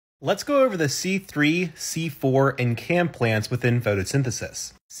Let's go over the C3, C4, and CAM plants within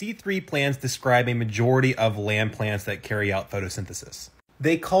photosynthesis. C3 plants describe a majority of land plants that carry out photosynthesis.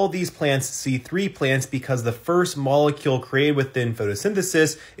 They call these plants C3 plants because the first molecule created within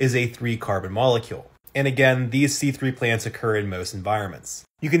photosynthesis is a 3-carbon molecule. And again, these C3 plants occur in most environments.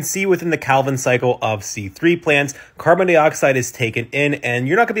 You can see within the Calvin cycle of C3 plants, carbon dioxide is taken in, and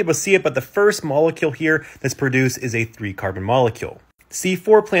you're not going to be able to see it, but the first molecule here that's produced is a 3-carbon molecule.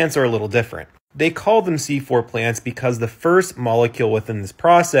 C4 plants are a little different. They call them C4 plants because the first molecule within this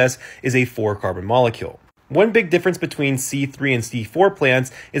process is a 4-carbon molecule. One big difference between C3 and C4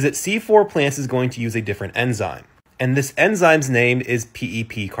 plants is that C4 plants is going to use a different enzyme. And this enzyme's name is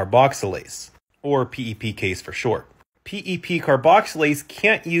PEP carboxylase, or PEPcase for short. PEP carboxylase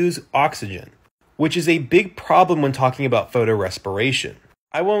can't use oxygen, which is a big problem when talking about photorespiration.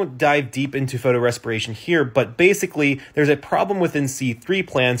 I won't dive deep into photorespiration here, but basically there's a problem within C3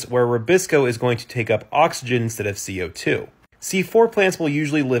 plants where Rubisco is going to take up oxygen instead of CO2. C4 plants will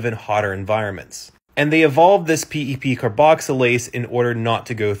usually live in hotter environments, and they evolved this PEP carboxylase in order not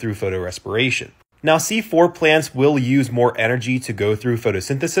to go through photorespiration. Now C4 plants will use more energy to go through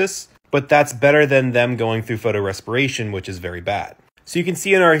photosynthesis, but that's better than them going through photorespiration, which is very bad. So you can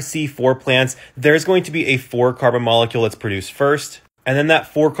see in our C4 plants, there's going to be a 4-carbon molecule that's produced first, and then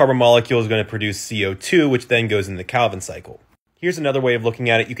that 4-carbon molecule is going to produce CO2, which then goes in the Calvin cycle. Here's another way of looking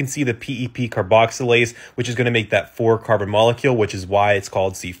at it. You can see the PEP carboxylase, which is going to make that 4-carbon molecule, which is why it's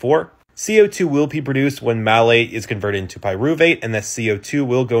called C4. CO2 will be produced when malate is converted into pyruvate, and that CO2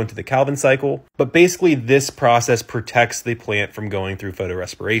 will go into the Calvin cycle. But basically, this process protects the plant from going through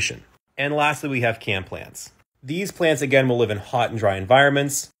photorespiration. And lastly, we have CAM plants. These plants, again, will live in hot and dry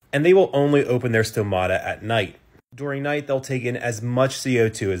environments, and they will only open their stomata at night. During night, they'll take in as much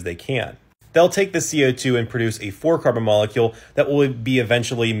CO2 as they can. They'll take the CO2 and produce a 4-carbon molecule that will be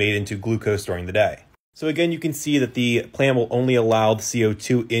eventually made into glucose during the day. So again, you can see that the plant will only allow the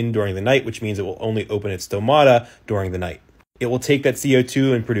CO2 in during the night, which means it will only open its stomata during the night. It will take that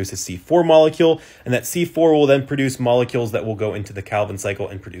CO2 and produce a C4 molecule, and that C4 will then produce molecules that will go into the Calvin cycle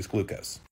and produce glucose.